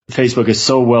Facebook is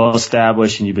so well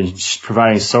established and you've been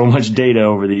providing so much data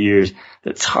over the years,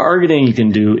 the targeting you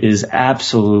can do is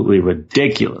absolutely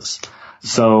ridiculous.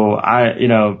 So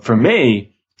for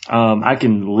me, I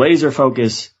can laser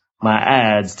focus my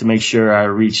ads to make sure I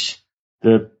reach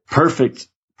the perfect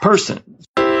person.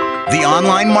 The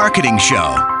Online Marketing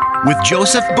Show with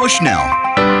Joseph Bushnell,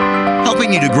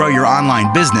 helping you to grow your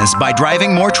online business by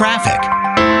driving more traffic,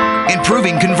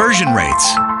 improving conversion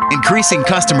rates, increasing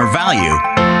customer value,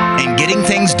 and getting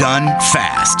things done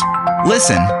fast.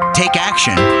 Listen, take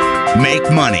action, make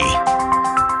money.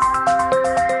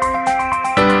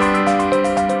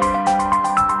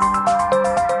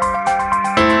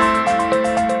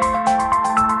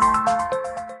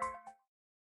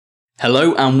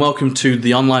 Hello and welcome to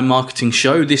the Online Marketing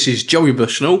Show. This is Joey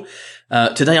Bushnell.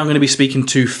 Today I'm going to be speaking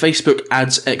to Facebook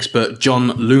ads expert John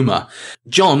Loomer.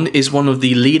 John is one of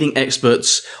the leading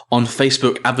experts on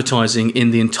Facebook advertising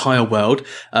in the entire world,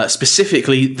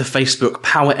 specifically the Facebook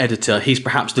Power Editor. He's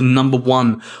perhaps the number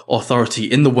one authority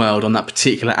in the world on that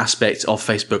particular aspect of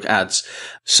Facebook ads.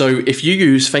 So if you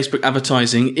use Facebook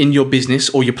advertising in your business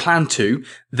or you plan to,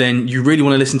 then you really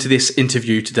want to listen to this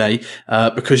interview today,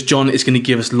 because John is going to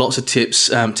give us lots of tips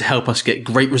to help us get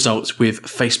great results with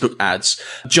Facebook ads.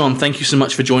 John, thank you so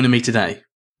much for joining me today.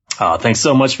 Thanks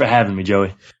so much for having me,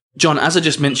 Joey. John, as I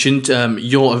just mentioned,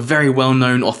 you're a very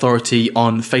well-known authority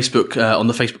on Facebook, on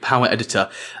the Facebook Power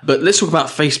Editor. But let's talk about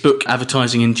Facebook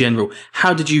advertising in general.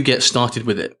 How did you get started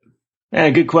with it? Yeah,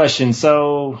 good question.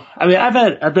 So,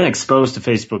 I've been exposed to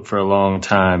Facebook for a long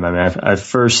time. I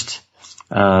first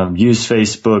used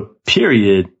Facebook,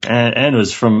 period, and it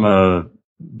was from a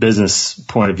business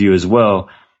point of view as well,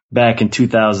 back in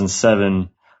 2007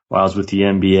 while I was with the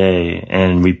NBA,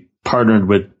 and we partnered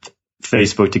with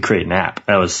Facebook to create an app.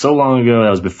 That was so long ago. That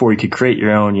was before you could create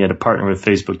your own. You had to partner with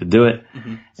Facebook to do it.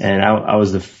 Mm-hmm. And I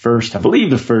was the first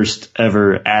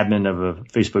ever admin of a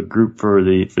Facebook group for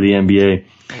the NBA.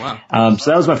 Oh, wow.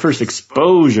 So that was my first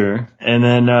exposure. And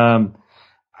then,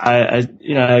 I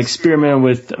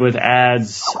experimented with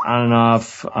ads on and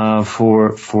off,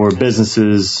 for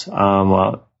businesses, it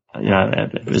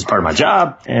was part of my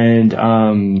job.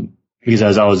 And, because I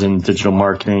was always in digital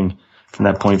marketing from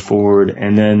that point forward.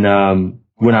 And then,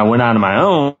 when I went on my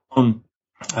own,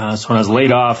 so when I was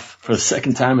laid off for the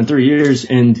second time in 3 years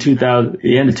in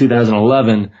the end of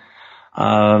 2011,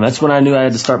 that's when I knew I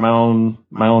had to start my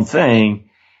own thing.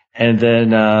 And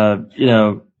then, I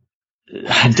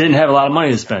didn't have a lot of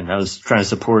money to spend. I was trying to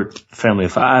support a family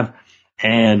of 5.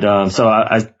 And, so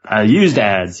I used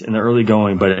ads in the early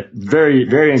going, but very,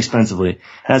 very inexpensively.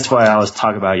 That's why I always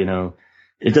talk about,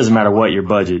 it doesn't matter what your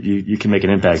budget, you can make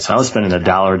an impact. So I was spending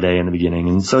 $1 a day in the beginning.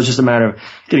 And so it's just a matter of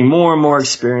getting more and more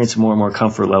experience, more and more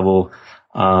comfort level,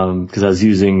 because I was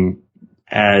using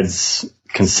ads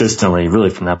consistently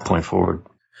really from that point forward.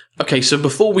 Okay, so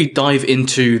before we dive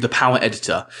into the Power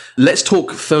Editor, let's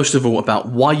talk first of all about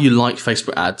why you like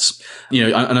Facebook ads.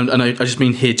 And I just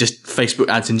mean here just Facebook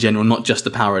ads in general, not just the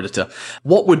Power Editor.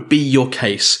 What would be your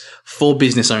case for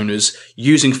business owners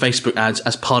using Facebook ads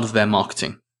as part of their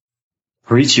marketing?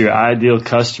 Reach your ideal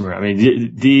customer.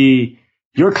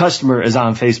 Your customer is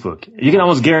on Facebook. You can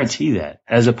almost guarantee that,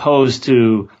 as opposed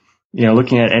to,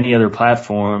 looking at any other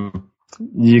platform.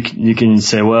 You can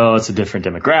say, well, it's a different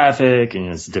demographic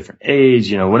and it's a different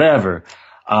age, whatever.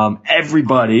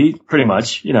 Everybody pretty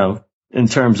much, in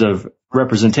terms of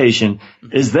representation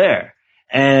is there.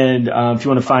 And, if you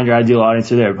want to find your ideal audience,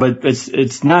 they're there. But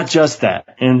it's not just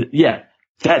that. And yeah,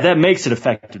 that makes it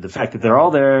effective. The fact that they're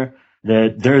all there,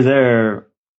 that they're there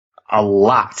a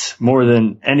lot more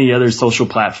than any other social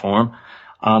platform.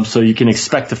 So you can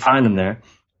expect to find them there.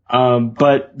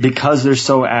 But because they're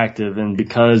so active and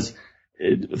because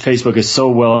Facebook is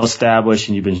so well established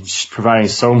and you've been providing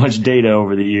so much data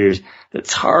over the years, the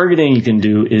targeting you can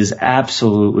do is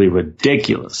absolutely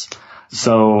ridiculous.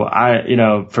 So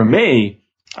for me,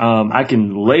 I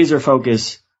can laser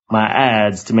focus my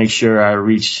ads to make sure I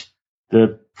reach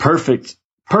the perfect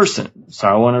person. So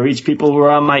I want to reach people who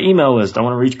are on my email list. I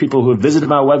want to reach people who have visited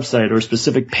my website or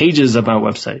specific pages of my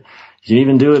website. You can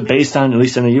even do it based on, at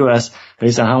least in the US,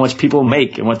 based on how much people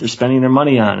make and what they're spending their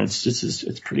money on.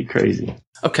 It's pretty crazy.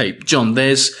 Okay, John,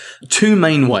 there's two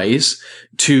main ways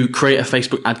to create a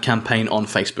Facebook ad campaign on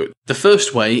Facebook. The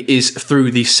first way is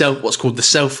through what's called the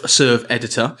self-serve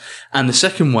editor, and the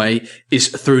second way is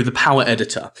through the Power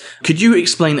Editor. Could you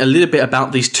explain a little bit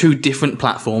about these two different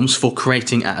platforms for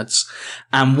creating ads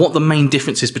and what the main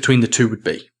differences between the two would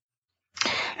be?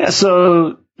 Yeah,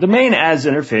 so the main ads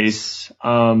interface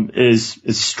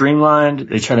is streamlined.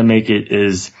 They try to make it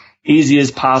as easy as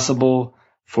possible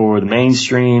for the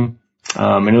mainstream.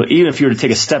 And even if you were to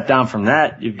take a step down from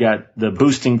that, you've got the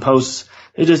boosting posts.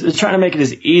 They're trying to make it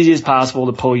as easy as possible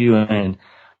to pull you in,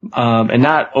 and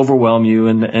not overwhelm you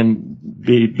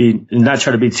and not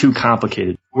try to be too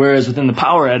complicated. Whereas within the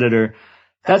Power Editor,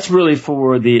 that's really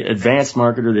for the advanced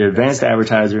marketer, the advanced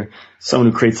advertiser,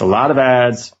 someone who creates a lot of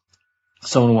ads,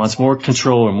 someone who wants more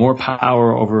control or more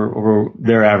power over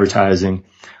their advertising.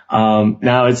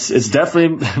 Now it's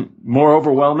definitely more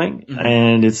overwhelming,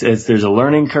 and there's a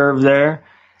learning curve there.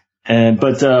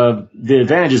 But the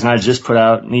advantage is, and I just put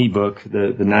out an ebook,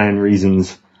 the 9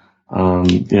 reasons,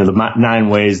 the 9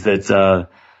 ways that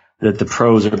the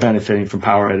pros are benefiting from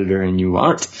Power Editor and you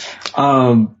aren't.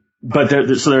 But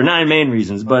there are 9 main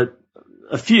reasons, but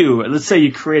a few. Let's say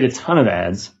you create a ton of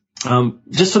ads.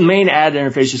 Just the main ad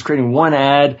interface, just creating one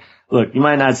ad. Look, you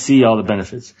might not see all the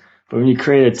benefits, but when you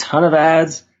create a ton of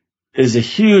ads, there's a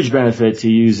huge benefit to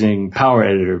using Power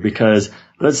Editor, because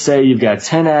let's say you've got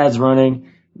 10 ads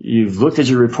running. You've looked at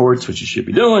your reports, which you should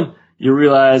be doing. You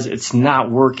realize it's not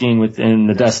working within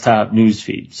the desktop news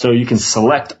feed. So you can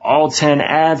select all 10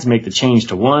 ads, make the change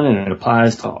to one, and it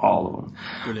applies to all of them.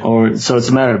 Brilliant. So it's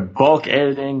a matter of bulk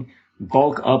editing,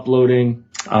 bulk uploading.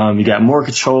 You got more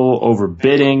control over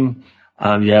bidding.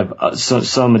 You have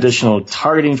some additional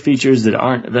targeting features that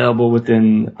aren't available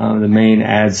within the main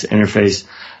ads interface.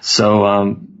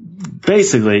 So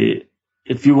basically,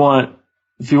 if you want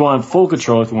full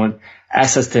control, if you want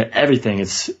access to everything,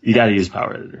 you got to use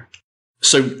Power Editor.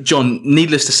 So, John,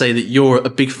 needless to say that you're a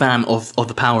big fan of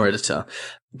the Power Editor.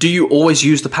 Do you always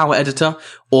use the Power Editor,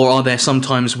 or are there some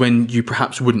times when you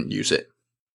perhaps wouldn't use it?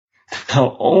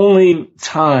 The only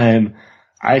time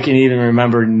I can even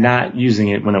remember not using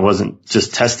it when I wasn't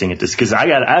just testing it, just because I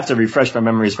have to refresh my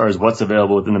memory as far as what's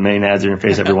available within the main ads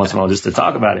interface every once in a while just to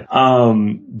talk about it.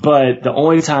 But the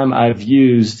only time I've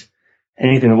used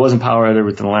anything that wasn't Power Editor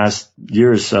within the last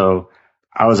year or so,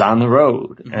 I was on the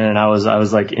road, and I was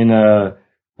like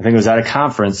I think it was at a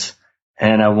conference,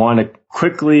 and I want to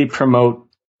quickly promote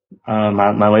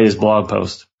my latest blog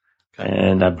post,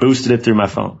 and I boosted it through my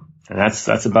phone. And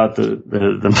that's about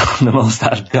the most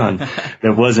I've done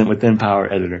that wasn't within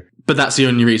Power Editor. But that's the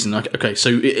only reason. Okay. So,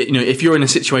 if you're in a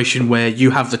situation where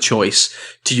you have the choice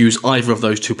to use either of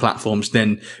those 2 platforms,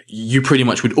 then you pretty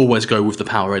much would always go with the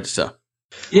Power Editor.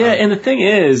 Yeah. And the thing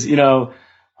is,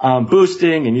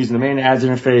 boosting and using the main ads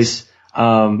interface,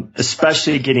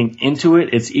 especially getting into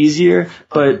it, it's easier.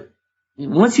 But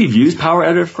once you've used Power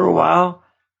Editor for a while,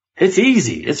 it's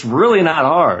easy. It's really not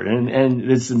hard. And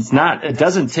it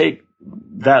doesn't take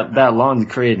that long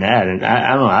to create an ad. And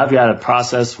I don't know, I've got a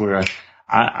process where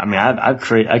I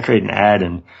create an ad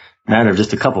in a matter of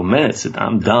just a couple minutes and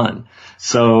I'm done.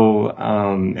 So,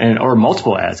 or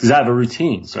multiple ads, because I have a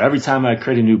routine. So every time I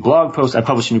create a new blog post, I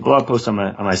publish a new blog post on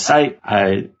my site.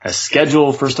 I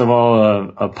schedule, first of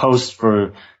all, a post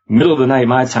for middle of the night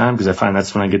my time, because I find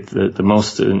that's when I get the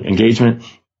most engagement.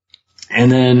 And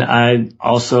then I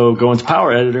also go into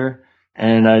Power Editor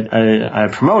and I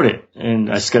promote it,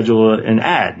 and I schedule an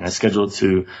ad, and I schedule it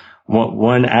to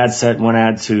one ad set, one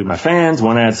ad to my fans,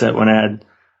 one ad set, one ad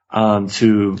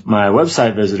to my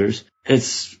website visitors.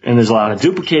 And there's a lot of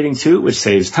duplicating too, which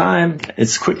saves time.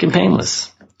 It's quick and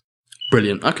painless.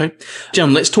 Brilliant. Okay.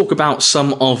 John, let's talk about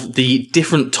some of the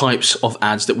different types of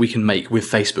ads that we can make with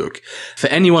Facebook. For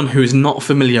anyone who is not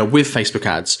familiar with Facebook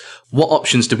ads, what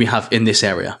options do we have in this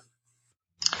area?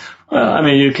 Well,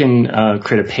 you can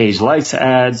create a page likes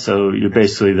ad. So you're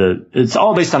basically it's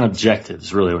all based on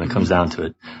objectives, really, when it comes down to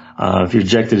it. If your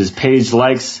objective is page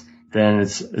likes, then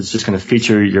it's just going to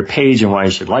feature your page and why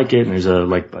you should like it, and there's a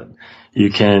like button. You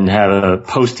can have a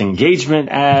post engagement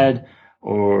ad,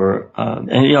 or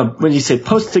when you say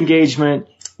post engagement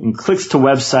and clicks to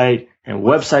website and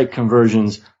website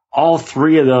conversions, all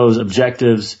 3 of those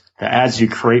objectives, the ads you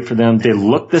create for them, they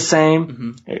look the same.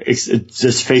 Mm-hmm. It's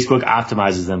just Facebook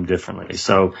optimizes them differently.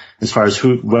 So as far as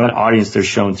what audience they're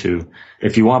shown to,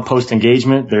 if you want post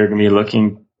engagement, they're going to be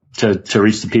looking to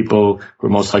reach the people who are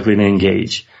most likely to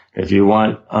engage. If you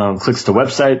want clicks to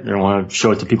website, they want to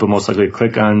show it to people most likely to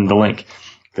click on the link.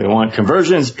 If they want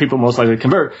conversions, people most likely to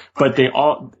convert. But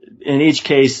in each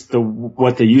case,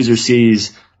 what the user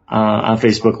sees on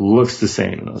Facebook looks the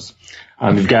same in those.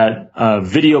 You've got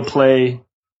video play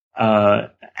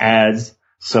ads,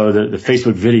 so the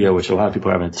Facebook video, which a lot of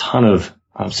people are having a ton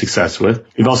of success with.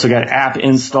 You've also got app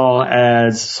install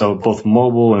ads, so both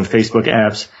mobile and Facebook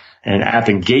apps, and app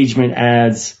engagement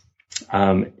ads,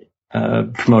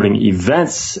 promoting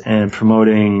events and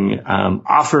promoting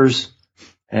offers.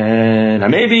 And I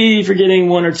may be forgetting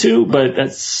 1 or 2, but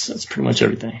that's pretty much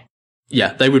everything.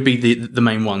 Yeah, they would be the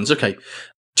main ones. Okay.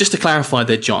 Just to clarify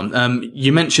there, John,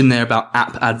 you mentioned there about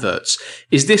app adverts.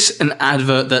 Is this an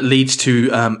advert that leads to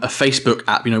a Facebook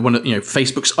app,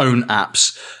 Facebook's own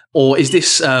apps? Or is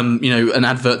this, an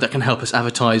advert that can help us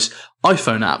advertise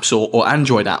iPhone apps or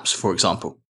Android apps, for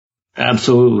example?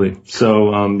 Absolutely.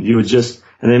 So, you would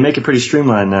and they make it pretty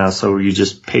streamlined now. So you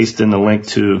just paste in the link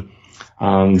to,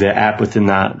 the app within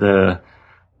the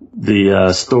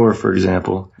store, for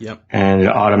example. Yep. And it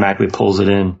automatically pulls it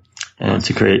in and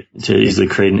to easily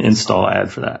create an install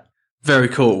ad for that. Very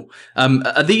cool.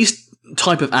 Are these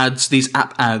type of ads, these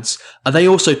app ads, are they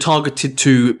also targeted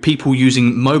to people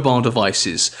using mobile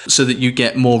devices so that you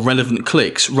get more relevant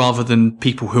clicks rather than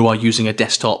people who are using a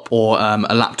desktop or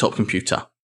a laptop computer?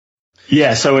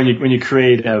 Yeah. So when you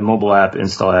create a mobile app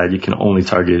install ad, you can only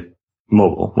target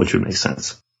mobile, which would make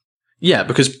sense. Yeah,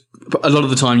 because a lot of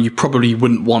the time you probably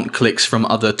wouldn't want clicks from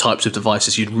other types of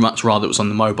devices. You'd much rather it was on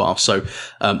the mobile. So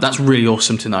that's really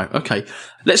awesome to know. Okay,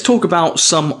 let's talk about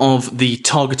some of the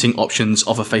targeting options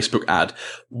of a Facebook ad.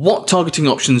 What targeting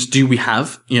options do we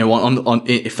have, on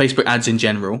Facebook ads in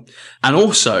general? And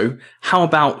also, how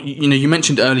about, you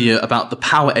mentioned earlier about the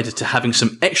Power Editor having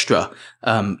some extra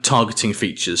targeting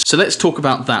features. So let's talk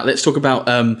about that. Let's talk about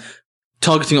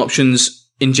targeting options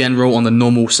in general on the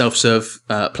normal self-serve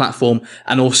platform,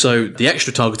 and also the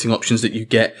extra targeting options that you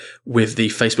get with the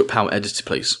Facebook Power Editor,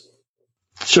 please.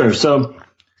 Sure. So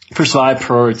first of all, I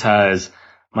prioritize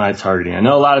my targeting. I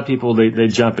know a lot of people, they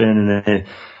jump in and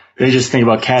they just think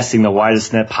about casting the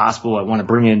widest net possible. I want to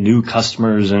bring in new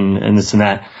customers and this and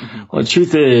that. Mm-hmm. Well, the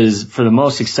truth is, for the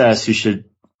most success, you should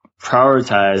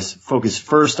focus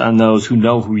first on those who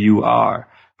know who you are.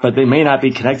 But they may not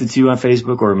be connected to you on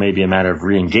Facebook, or it may be a matter of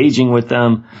re-engaging with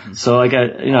them. Mm-hmm. So I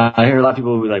hear a lot of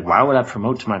people be like, why would I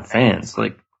promote to my fans?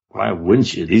 Like, why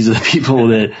wouldn't you? These are the people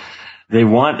that they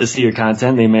want to see your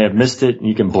content. They may have missed it, and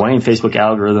you can blame Facebook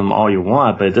algorithm all you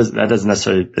want, but it's not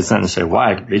necessarily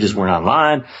why. They just weren't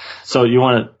online. So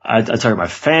I target my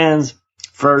fans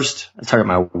first. I target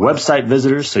my website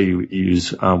visitors. So you use,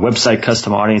 website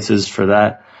custom audiences for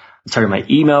that. I target my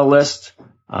email list,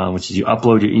 which is you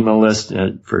upload your email list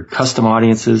for custom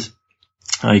audiences.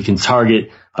 You can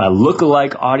target a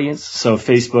lookalike audience. So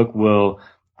Facebook will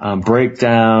break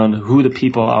down who the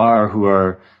people are who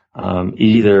are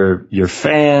either your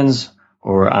fans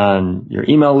or on your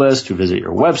email list, who visit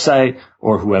your website,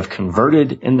 or who have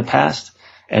converted in the past.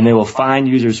 And they will find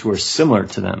users who are similar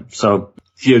to them. So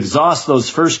if you exhaust those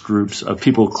first groups of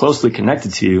people closely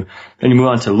connected to you, then you move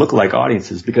on to lookalike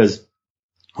audiences. Because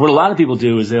what a lot of people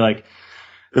do is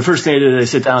the first thing they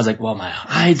sit down is like, well, my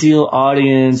ideal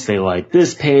audience, they like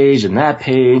this page and that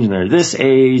page, and they're this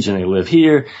age, and they live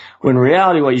here. When in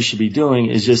reality, what you should be doing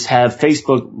is just have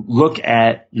Facebook look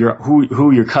at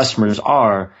who your customers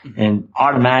are and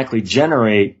automatically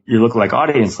generate your lookalike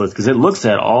audience list, because it looks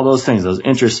at all those things, those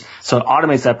interests. So it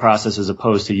automates that process as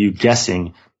opposed to you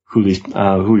guessing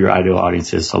who your ideal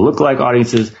audience is. So lookalike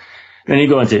audiences. Then you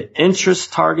go into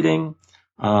interest targeting,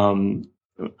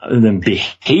 and then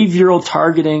behavioral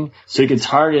targeting. So you can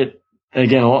target,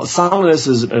 again, some of this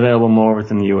is available more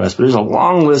within the U.S., but there's a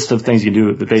long list of things you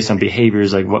can do based on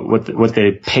behaviors, like what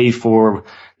they pay for,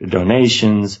 the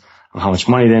donations, how much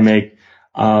money they make,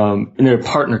 and their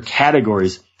partner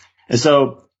categories. And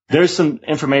so there's some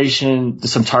information,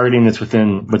 some targeting that's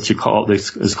within what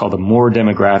is called the more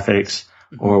demographics,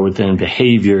 or within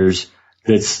behaviors,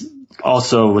 that's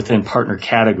also within partner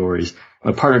categories.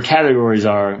 What partner categories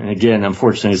are, and again,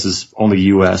 unfortunately, this is only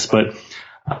U.S., but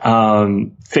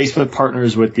Facebook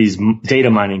partners with these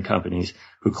data mining companies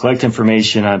who collect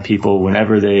information on people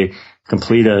whenever they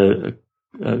complete a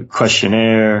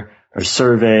questionnaire or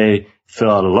survey,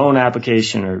 fill out a loan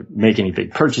application, or make any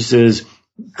big purchases,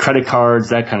 credit cards,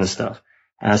 that kind of stuff.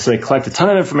 So they collect a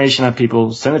ton of information on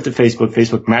people, send it to Facebook.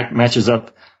 Facebook matches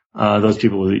up those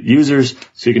people with users,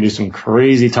 so you can do some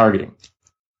crazy targeting.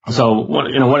 So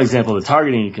one example of the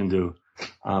targeting you can do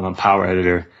on Power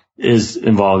Editor is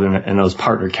involved in those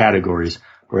partner categories,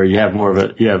 where you have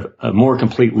a more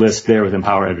complete list there within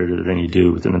Power Editor than you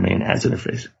do within the main ads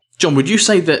interface. John, would you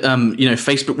say that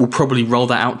Facebook will probably roll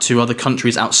that out to other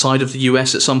countries outside of the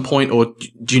US at some point, or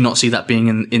do you not see that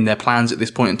being in their plans at this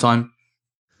point in time?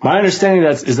 My understanding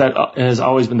is that has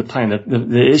always been the plan.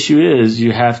 The issue is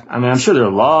I'm sure there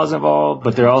are laws involved,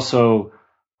 but they're also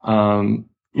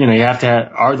you have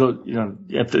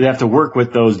to work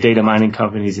with those data mining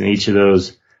companies in each of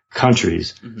those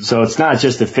countries. Mm-hmm. So it's not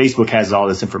just that Facebook has all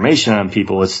this information on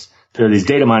people. There are these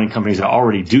data mining companies that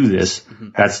already do this.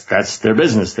 Mm-hmm. That's their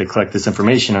business. They collect this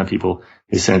information on people.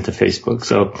 They send it to Facebook.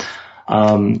 So,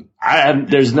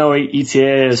 there's no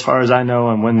ETA as far as I know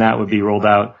on when that would be rolled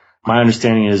out. My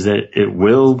understanding is that it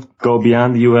will go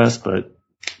beyond the U.S., but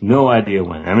no idea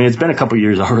when. I mean, it's been a couple of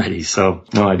years already, so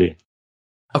no idea.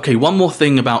 Okay, one more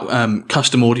thing about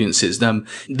custom audiences.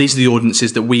 These are the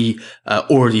audiences that we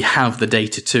already have the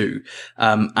data to.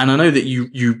 And I know that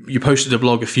you posted a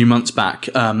blog a few months back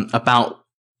about,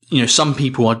 some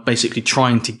people are basically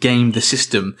trying to game the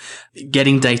system,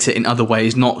 getting data in other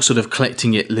ways, not sort of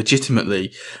collecting it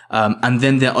legitimately. And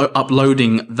then they're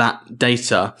uploading that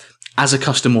data as a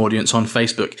custom audience on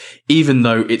Facebook, even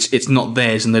though it's not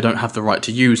theirs and they don't have the right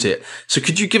to use it. So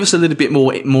could you give us a little bit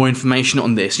more information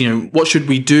on this? What should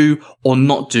we do or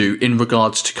not do in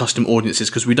regards to custom audiences?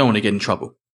 Because we don't want to get in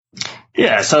trouble.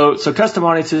 Yeah. So custom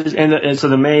audiences, and so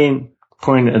the main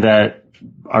point of that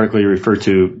article you referred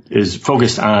to is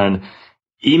focused on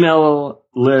email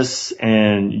lists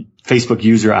and Facebook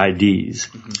user IDs.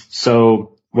 Mm-hmm.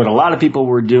 So what a lot of people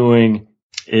were doing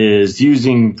is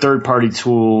using third-party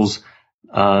tools,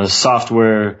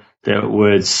 software that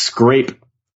would scrape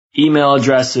email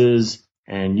addresses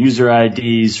and user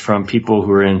IDs from people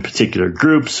who are in particular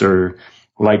groups or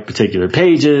like particular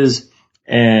pages,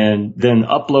 and then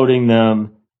uploading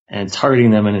them and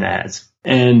targeting them in ads.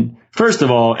 And first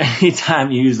of all,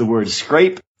 anytime you use the word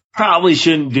scrape, probably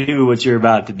shouldn't do what you're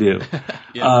about to do.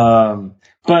 Yeah.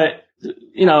 But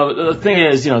the thing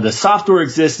is, the software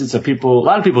existed, so a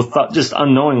lot of people just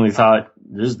unknowingly thought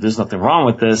there's nothing wrong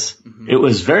with this. Mm-hmm. It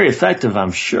was very effective,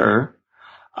 I'm sure.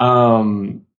 But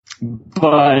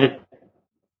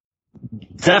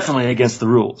definitely against the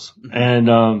rules. Mm-hmm.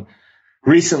 And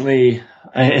recently,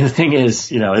 and the thing is,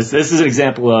 this is an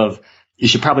example of, you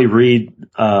should probably read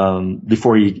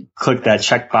before you click that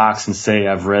checkbox and say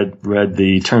I've read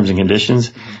the terms and conditions,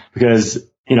 mm-hmm. because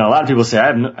a lot of people say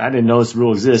I didn't know this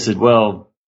rule existed. Well,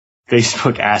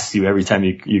 Facebook asks you every time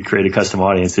you create a custom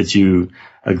audience that you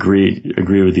agree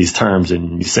with these terms,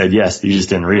 and you said yes, you just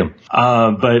didn't read them.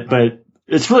 But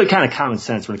it's really kind of common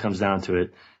sense when it comes down to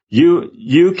it.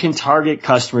 You can target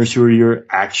customers who are your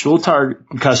actual target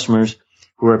customers,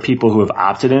 who are people who have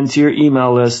opted into your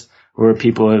email list, who are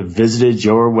people who have visited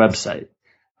your website.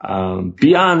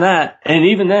 Beyond that, and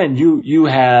even then, you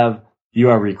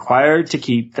are required to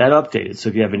keep that updated. So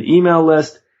if you have an email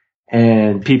list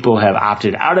and people have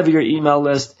opted out of your email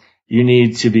list, you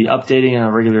need to be updating on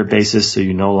a regular basis so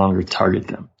you no longer target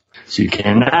them. So you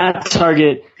cannot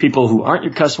target people who aren't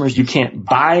your customers. You can't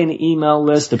buy an email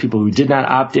list of people who did not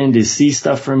opt in to see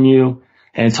stuff from you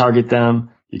and target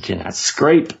them. You cannot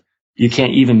scrape. You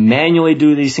can't even manually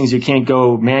do these things. You can't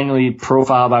go manually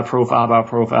profile by profile by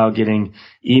profile, getting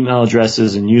email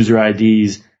addresses and user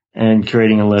IDs and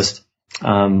creating a list.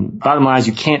 Bottom line is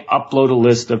you can't upload a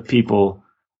list of people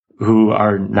who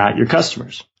are not your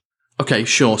customers. Okay,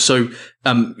 sure. So,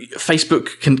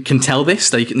 Facebook can tell this.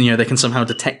 They can somehow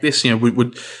detect this.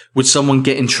 Would someone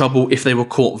get in trouble if they were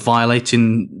caught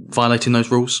violating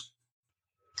those rules?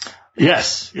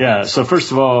 Yes. Yeah. So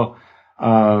first of all,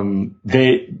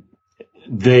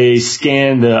 they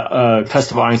scan the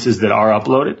custom audiences that are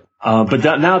uploaded.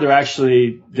 But now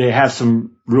they have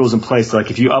some rules in place. Like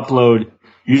if you upload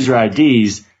user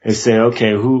IDs, they say,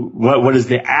 okay, what is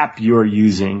the app you're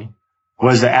using?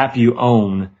 What is the app you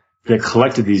own that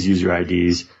collected these user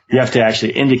IDs? You have to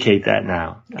actually indicate that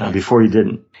now. Before you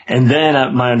didn't. And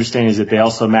then my understanding is that they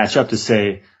also match up to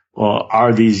say, well,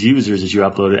 are these users that you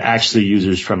uploaded actually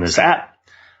users from this app?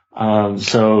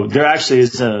 So there actually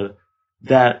is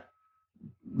that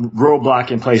roadblock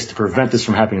in place to prevent this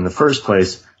from happening in the first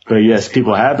place. But yes,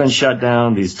 people have been shut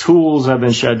down. These tools have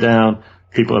been shut down.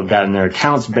 People have gotten their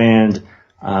accounts banned.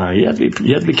 You have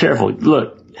to be careful.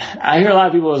 Look, I hear a lot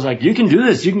of people is like, you can do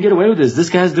this. You can get away with this. This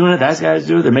guy's doing it. That guy's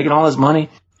doing it. They're making all this money.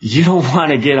 You don't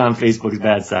want to get on Facebook's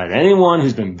bad side. Anyone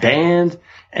who's been banned,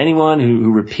 anyone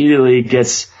who repeatedly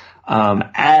gets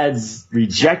ads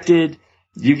rejected,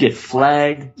 you get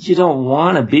flagged. You don't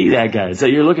want to be that guy. So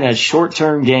you're looking at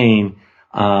short-term gain,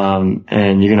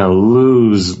 and you're going to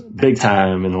lose big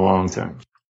time in the long term.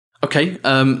 Okay,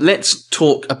 let's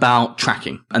talk about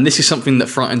tracking. And this is something that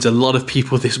frightens a lot of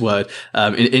people, this word,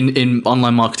 in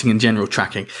online marketing in general,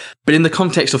 tracking. But in the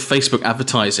context of Facebook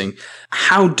advertising,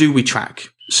 how do we track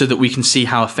so that we can see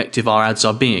how effective our ads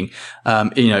are being?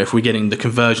 If we're getting the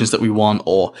conversions that we want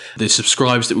or the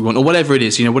subscribes that we want or whatever it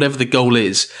is, whatever the goal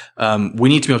is, we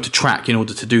need to be able to track in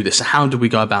order to do this. So how do we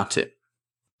go about it?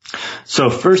 So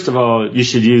first of all, you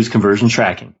should use conversion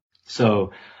tracking.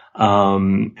 So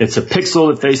it's a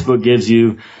pixel that Facebook gives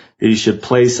you that you should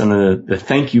place on the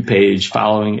thank you page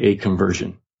following a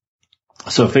conversion.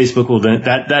 So Facebook will then,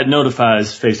 that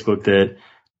notifies Facebook that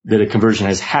that a conversion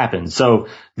has happened. So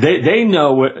they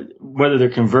know whether their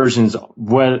conversions,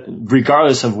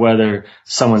 regardless of whether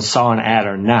someone saw an ad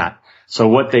or not. So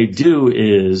what they do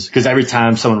is, because every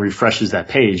time someone refreshes that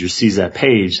page or sees that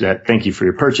page, that thank you for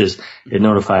your purchase, it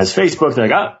notifies Facebook. They're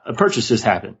like, a purchase just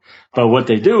happened. But what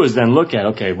they do is then look at,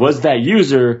 okay, was that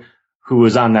user who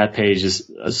was on that page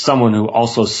is someone who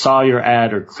also saw your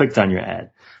ad or clicked on your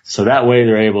ad. So that way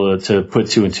they're able to put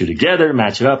two and two together,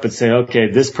 match it up and say, okay,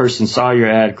 this person saw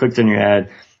your ad, clicked on your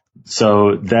ad.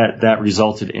 So that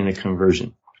resulted in a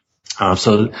conversion.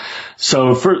 So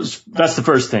first, that's the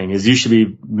first thing is you should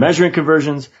be measuring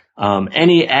conversions.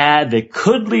 Any ad that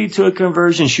could lead to a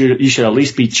conversion, you should at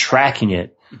least be tracking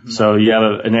it. Mm-hmm. So you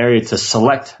have an area to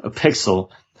select a pixel.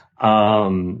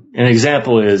 An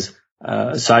example is,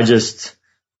 so I just,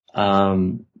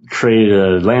 created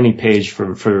a landing page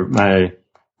for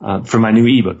my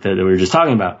new ebook that we were just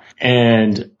talking about.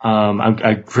 And,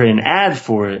 I created an ad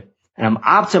for it and I'm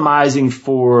optimizing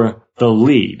for the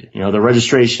lead, the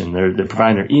registration, they're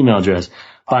providing their email address,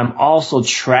 but I'm also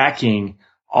tracking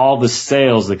all the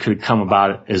sales that could come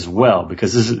about it as well,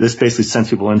 because this basically sends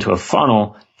people into a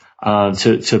funnel,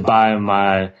 to buy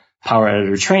my Power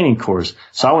Editor training course.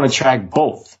 So I want to track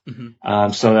both.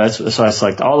 Mm-hmm. So I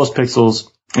select all those pixels.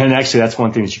 And actually that's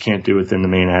one thing that you can't do within the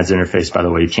main ads interface, by the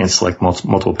way. You can't select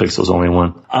multiple pixels, only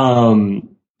one.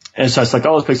 And so I select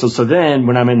all those pixels. So then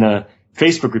when I'm in the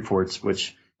Facebook reports,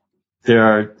 which there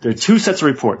are two sets of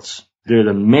reports. They're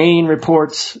the main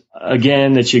reports,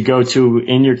 again, that you go to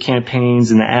in your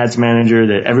campaigns in the ads manager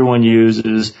that everyone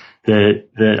uses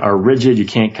that are rigid. You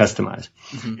can't customize.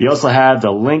 Mm-hmm. You also have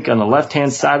the link on the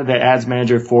left-hand side of the ads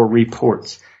manager for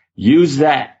reports. Use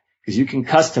that because you can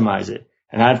customize it.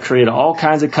 And I've created all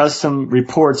kinds of custom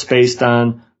reports based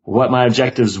on what my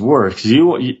objectives were. Because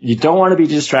you don't want to be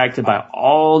distracted by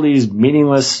all these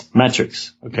meaningless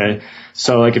metrics. Okay.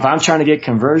 So like if I'm trying to get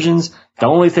conversions, the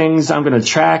only things I'm going to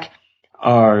track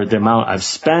are the amount I've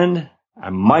spent. I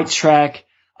might track,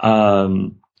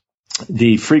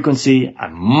 the frequency. I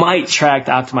might track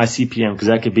the optimized CPM because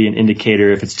that could be an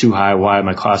indicator if it's too high, why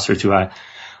my costs are too high.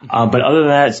 But other than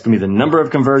that, it's going to be the number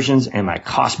of conversions and my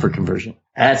cost per conversion.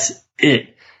 That's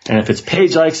it. And if it's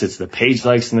page likes, it's the page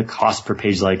likes and the cost per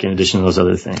page like in addition to those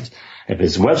other things. If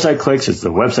it's website clicks, it's the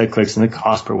website clicks and the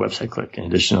cost per website click in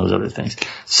addition to those other things.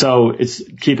 So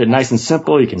keep it nice and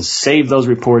simple. You can save those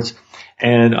reports.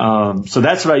 And, so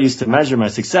that's what I use to measure my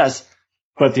success.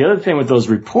 But the other thing with those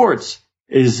reports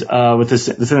is,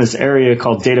 within this area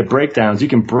called data breakdowns, you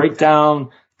can break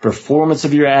down performance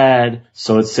of your ad.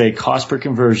 So let's say cost per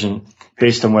conversion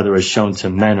based on whether it's shown to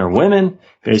men or women,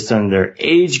 based on their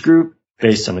age group,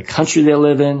 based on the country they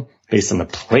live in, based on the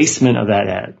placement of that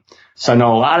ad. So I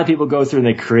know a lot of people go through and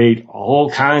they create all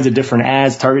kinds of different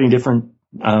ads targeting different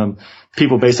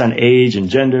people based on age and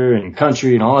gender and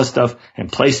country and all that stuff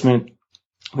and placement.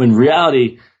 When in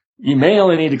reality, you may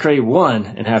only need to create one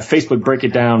and have Facebook break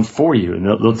it down for you, and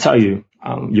they'll tell you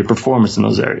your performance in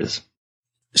those areas.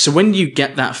 So when you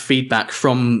get that feedback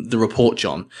from the report,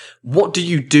 John, what do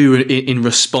you do in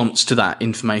response to that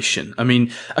information? I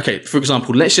mean, okay, for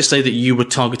example, let's just say that you were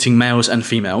targeting males and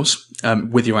females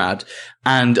with your ad,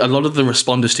 and a lot of the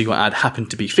responders to your ad happened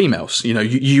to be females.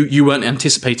 You weren't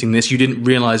anticipating this. You didn't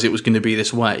realize it was going to be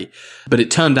this way. But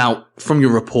it turned out from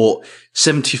your report,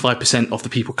 75% of the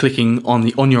people clicking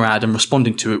on your ad and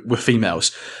responding to it were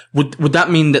females. Would that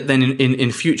mean that then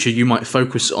in future you might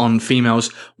focus on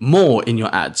females more in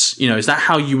your ads? Is that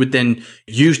how you would then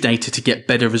use data to get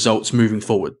better results moving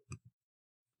forward?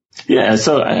 Yeah.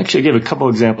 So I actually gave a couple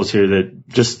examples here that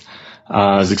just,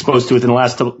 was exposed to within the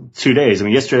last 2 days. I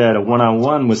mean, yesterday I had a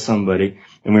one-on-one with somebody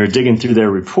and we were digging through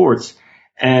their reports,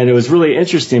 and it was really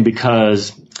interesting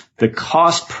because the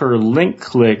cost per link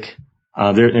click,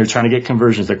 they're trying to get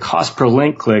conversions. The cost per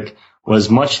link click was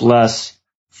much less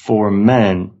for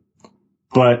men,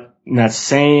 but in that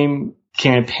same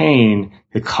campaign,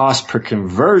 the cost per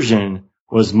conversion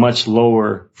was much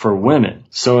lower for women.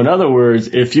 So in other words,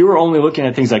 if you were only looking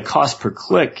at things like cost per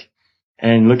click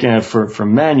and looking at for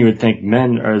men, you would think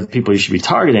men are the people you should be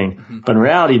targeting. Mm-hmm. But in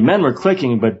reality, men were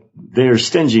clicking, but they were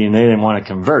stingy and they didn't want to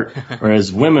convert.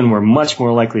 Whereas women were much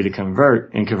more likely to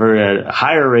convert and convert at a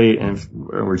higher rate and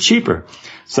were cheaper.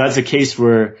 So that's a case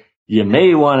where you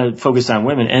may want to focus on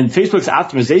women. And Facebook's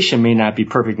optimization may not be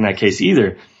perfect in that case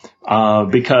either,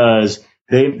 because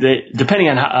they depending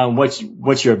on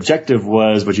what your objective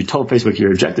was, what you told Facebook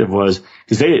your objective was,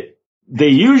 because they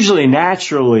usually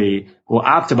naturally will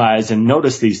optimize and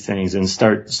notice these things and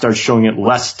start showing it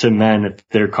less to men if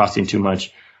they're costing too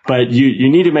much. But you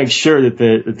need to make sure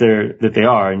that they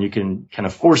are, and you can kind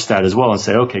of force that as well and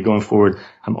say, okay, going forward,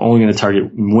 I'm only going to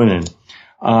target women.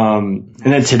 And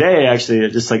then today, actually,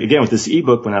 just like, again, with this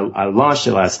ebook, when I launched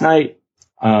it last night,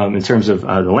 in terms of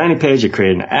the landing page, I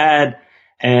created an ad,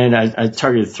 and I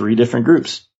targeted 3 different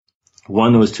groups.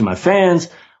 One was to my fans,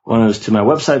 one was to my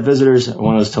website visitors, and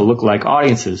one was to lookalike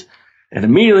audiences. And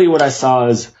immediately what I saw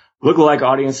is lookalike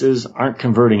audiences aren't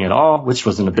converting at all, which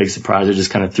wasn't a big surprise. I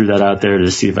just kind of threw that out there to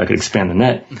see if I could expand the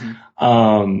net.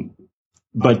 Mm-hmm.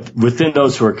 But within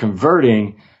those who are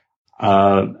converting,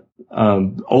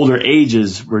 older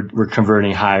ages were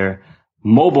converting higher.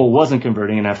 Mobile wasn't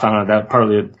converting, and I found out that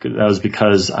partly that was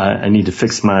because I need to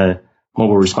fix my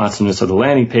mobile responsiveness of the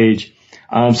landing page.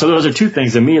 So those are 2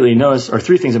 things I immediately noticed, or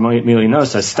 3 things I immediately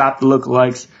noticed. I stopped the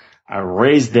lookalikes. I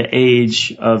raised the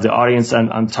age of the audience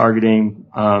I'm targeting,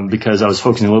 because I was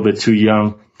focusing a little bit too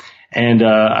young. And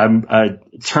I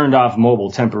turned off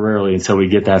mobile temporarily until we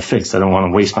get that fixed. I don't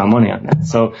want to waste my money on that.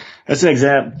 So that's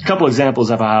a couple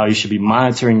examples of how you should be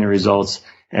monitoring the results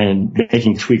and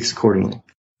making tweaks accordingly.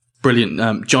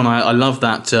 Brilliant. John, I love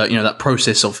that, that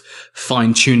process of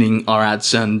fine tuning our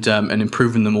ads and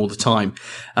improving them all the time.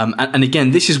 And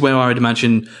again, this is where I would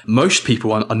imagine most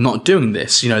people are not doing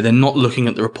this. They're not looking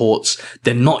at the reports.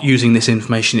 They're not using this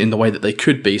information in the way that they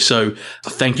could be. So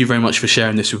thank you very much for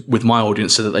sharing this with my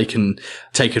audience so that they can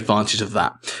take advantage of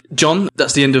that. John,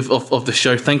 that's the end of the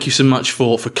show. Thank you so much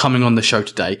for coming on the show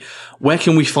today. Where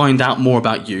can we find out more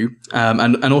about you?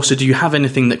 And also, do you have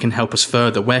anything that can help us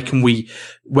further? Where can we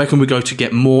go to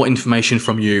get more information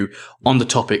from you on the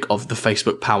topic of the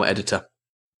Facebook Power Editor?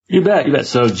 You bet.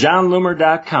 So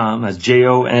JohnLoomer.com, that's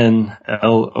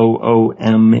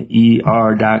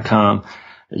JohnLoomer.com.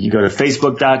 You go to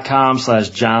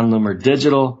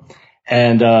Facebook.com/JohnLoomerDigital.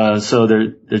 And, so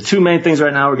there are 2 main things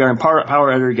right now regarding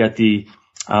Power Editor. You got the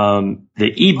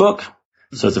ebook.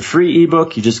 So it's a free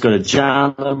ebook. You just go to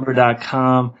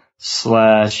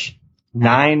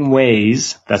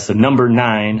JohnLoomer.com/9ways. That's the number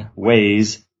 9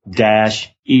 ways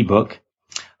 -ebook.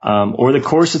 Or the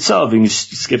course itself. You can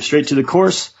skip straight to the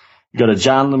course. You go to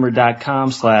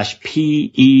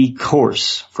JohnLoomer.com/PE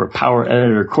course for Power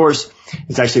Editor course.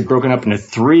 It's actually broken up into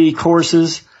 3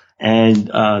 courses, and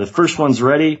the first one's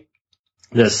ready.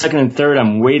 The second and third,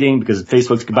 I'm waiting because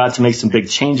Facebook's about to make some big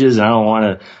changes, and I don't want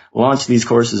to launch these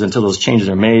courses until those changes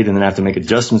are made and then have to make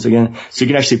adjustments again. So you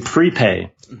can actually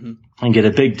prepay and get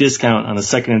a big discount on the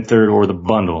second and third or the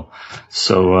bundle.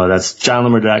 So that's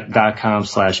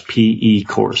JohnLoomer.com/PE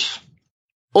course.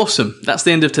 Awesome. That's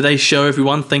the end of today's show,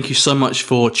 everyone. Thank you so much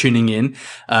for tuning in.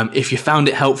 If you found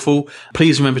it helpful,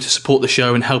 please remember to support the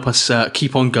show and help us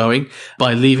keep on going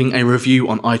by leaving a review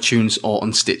on iTunes or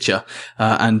on Stitcher.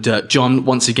 And John,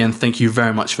 once again, thank you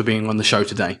very much for being on the show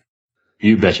today.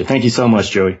 You betcha. Thank you so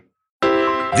much, Joey.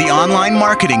 The Online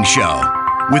Marketing Show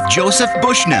with Joseph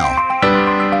Bushnell,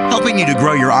 helping you to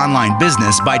grow your online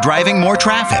business by driving more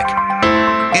traffic,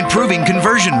 improving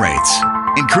conversion rates,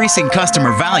 increasing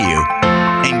customer value,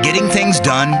 and getting things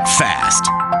done fast.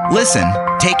 Listen,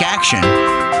 take action,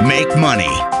 make money.